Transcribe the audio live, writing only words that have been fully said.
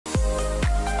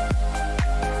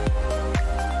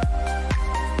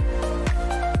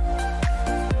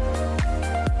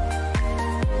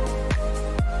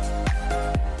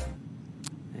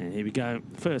we go.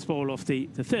 First ball off the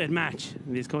third match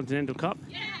in this Continental Cup.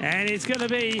 And it's going to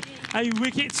be a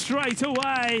wicket straight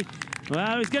away.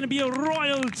 Well, it's going to be a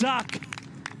royal duck.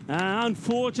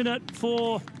 Unfortunate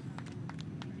for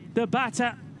the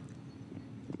batter.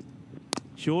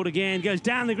 Short again, goes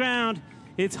down the ground.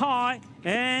 It's high,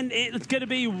 and it's going to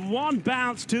be one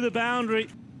bounce to the boundary.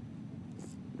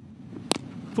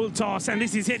 Full toss, and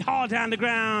this is hit hard down the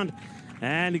ground.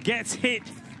 And it gets hit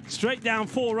straight down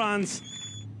 4 runs.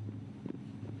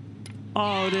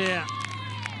 Oh dear.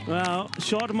 Well,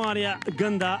 short Maria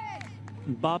Ganda,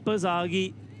 Bapas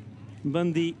Agi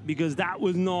Bandi, because that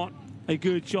was not a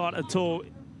good shot at all.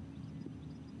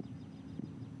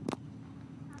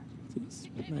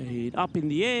 It's made up in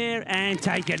the air and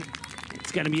taken.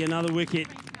 It's going to be another wicket.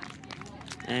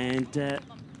 And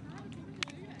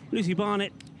Lucy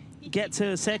Barnett gets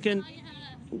her second.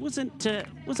 Wasn't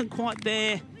quite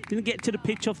there. Didn't get to the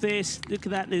pitch of this. Look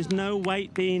at that. There's no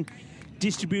weight being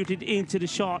distributed into the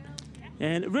shot.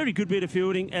 And a very good bit of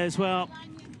fielding as well.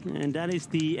 And that is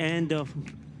the end of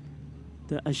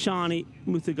the Ashani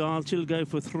Muthagal. She'll go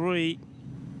for 3.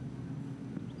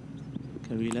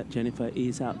 Karila Jennifer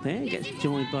is out there. Gets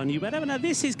joined by New Batter. Now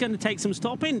this is going to take some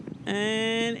stopping.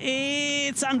 And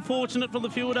it's unfortunate for the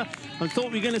fielder. I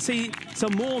thought we were going to see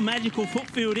some more magical foot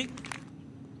fielding.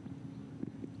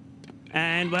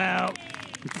 And well,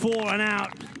 4 and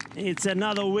out. It's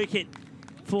another wicket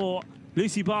for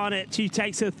Lucy Barnett. She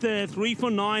takes her third, 3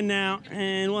 for 9 now.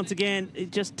 And once again,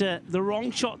 it's just the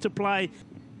wrong shot to play.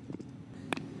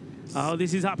 Oh,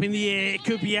 this is up in the air. It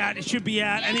could be out, it should be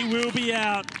out, and it will be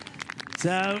out.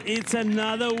 So it's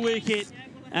another wicket.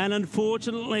 And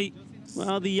unfortunately,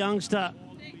 well, the youngster,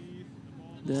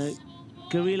 the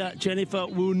Gorilla Jennifer,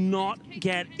 will not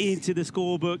get into the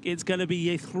scorebook. It's going to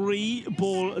be a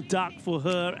 3-ball duck for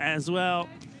her as well.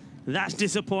 That's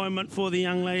disappointment for the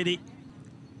young lady.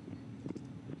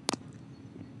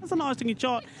 That's a nice looking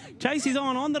shot. Chase is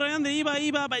on the round, the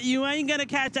Iba, but you ain't going to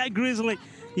catch that grizzly.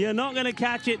 You're not going to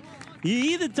catch it. You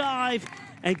either dive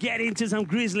and get into some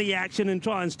grizzly action and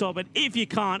try and stop it. If you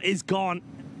can't, it's gone.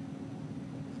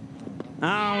 Oh,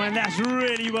 and that's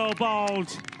really well bowled.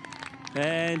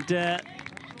 And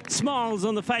smiles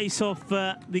on the face of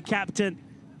the captain,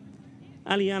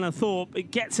 Aliana Thorpe.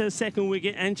 It gets her second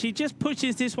wicket, and she just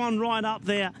pushes this one right up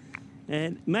there.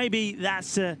 And maybe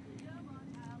that's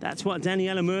what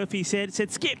Daniela Murphy said.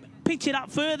 Said, Skip, pitch it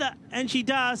up further. And she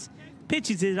does.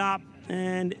 Pitches it up.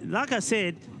 And like I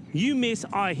said, you miss,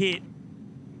 I hit.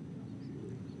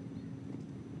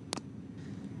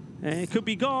 And it could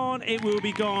be gone. It will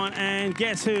be gone. And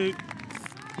guess who?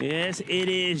 Yes, it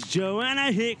is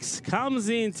Joanna Hicks. Comes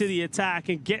into the attack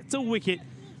and gets a wicket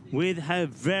with her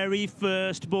very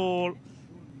first ball.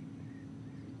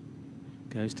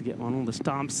 Goes to get one on the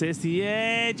stump, says the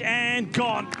edge, and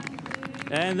gone.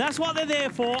 And that's what they're there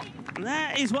for.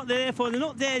 That is what they're there for. They're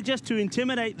not there just to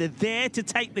intimidate. They're there to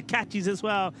take the catches as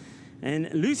well.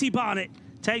 And Lucy Barnett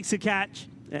takes a catch.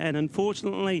 And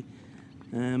unfortunately,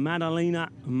 Madalena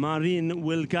Marin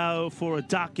will go for a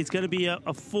duck. It's going to be a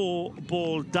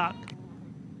 4-ball duck.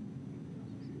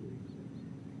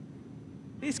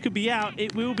 This could be out.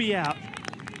 It will be out.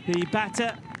 The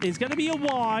batter is going to be a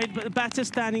wide, but the batter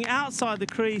standing outside the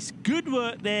crease. Good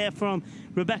work there from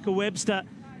Rebecca Webster.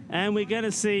 And we're going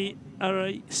to see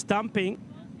a stumping.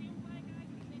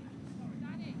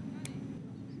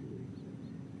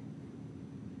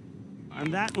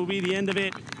 And that will be the end of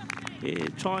it.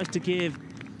 It tries to give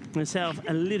herself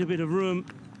a little bit of room,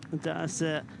 does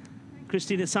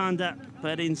Christina Sander,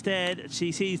 but instead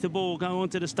she sees the ball go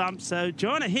onto the stump. So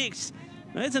Joanna Hicks,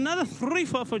 there's another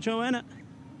 3-4 for Joanna.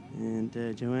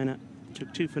 And Joanna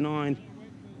took 2 for 9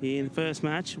 in the first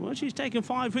match. Well, she's taken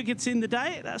 5 wickets in the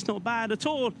day. That's not bad at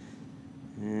all.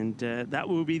 And that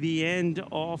will be the end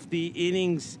of the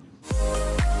innings.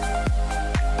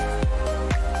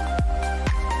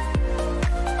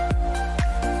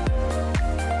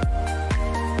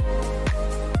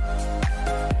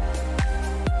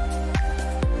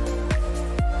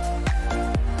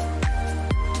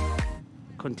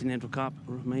 Continental Cup,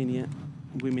 Romania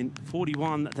women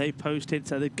 41 that they've posted,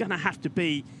 so they're going to have to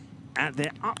be at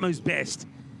their utmost best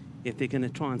if they're going to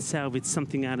try and salvage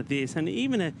something out of this. And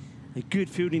even a good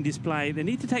fielding display, they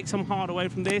need to take some heart away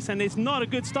from this, and it's not a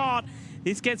good start.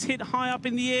 This gets hit high up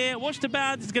in the air. Watch the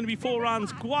bounce. It's going to be 4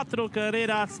 runs, 4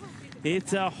 carreras.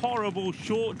 It's a horrible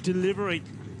short delivery.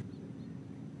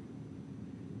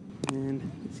 And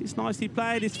this is nicely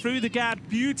played. It's through the gap,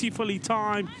 beautifully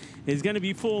timed. It's going to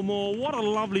be 4 more. What a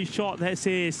lovely shot this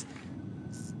is.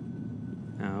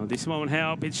 Now, this won't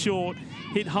help. It's short,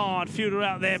 hit hard, fielder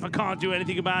out there, but can't do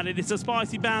anything about it. It's a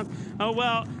spicy bounce. Oh,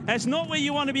 well, that's not where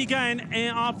you want to be going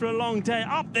after a long day.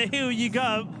 Up the hill you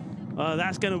go.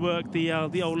 That's going to work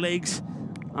the old legs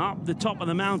up the top of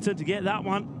the mountain to get that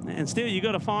one. And still, you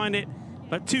got to find it,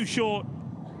 but too short.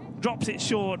 Drops it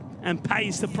short and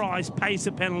pays the price, pays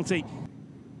the penalty.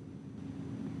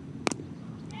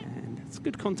 And that's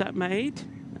good contact made.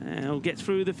 And he'll get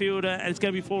through the fielder, and it's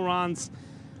going to be 4 runs.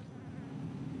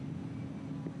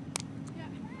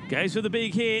 Goes for the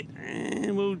big hit,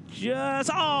 and we'll just...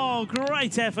 Oh,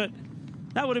 great effort.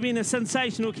 That would have been a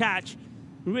sensational catch.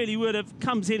 Really would have.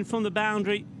 Comes in from the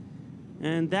boundary.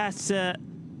 And that's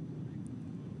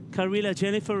Karila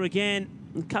Jennifer again.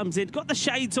 Comes in, got the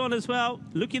shades on as well,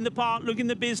 looking the part, looking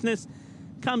the business,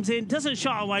 comes in, doesn't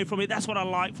shy away from it. That's what I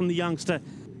like from the youngster.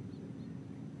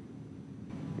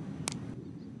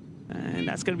 And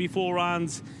that's going to be 4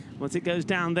 runs. Once it goes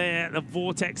down there, the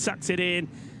vortex sucks it in.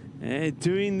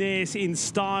 Doing this in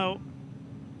style.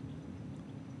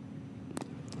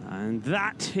 And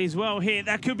that is well hit.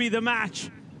 That could be the match.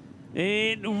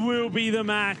 It will be the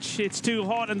match. It's too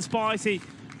hot and spicy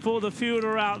for the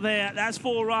fielder out there. That's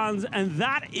 4 runs, and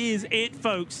that is it,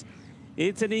 folks.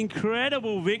 It's an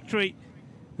incredible victory.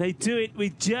 They do it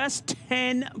with just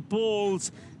 10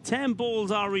 balls. 10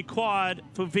 balls are required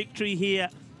for victory here.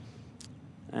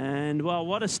 And, well,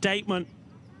 what a statement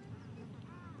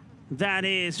that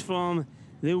is from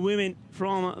the women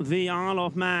from the Isle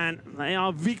of Man. They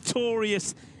are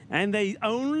victorious, and they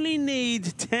only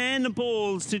need 10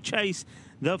 balls to chase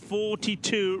the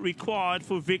 42 required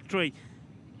for victory.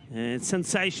 It's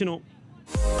sensational.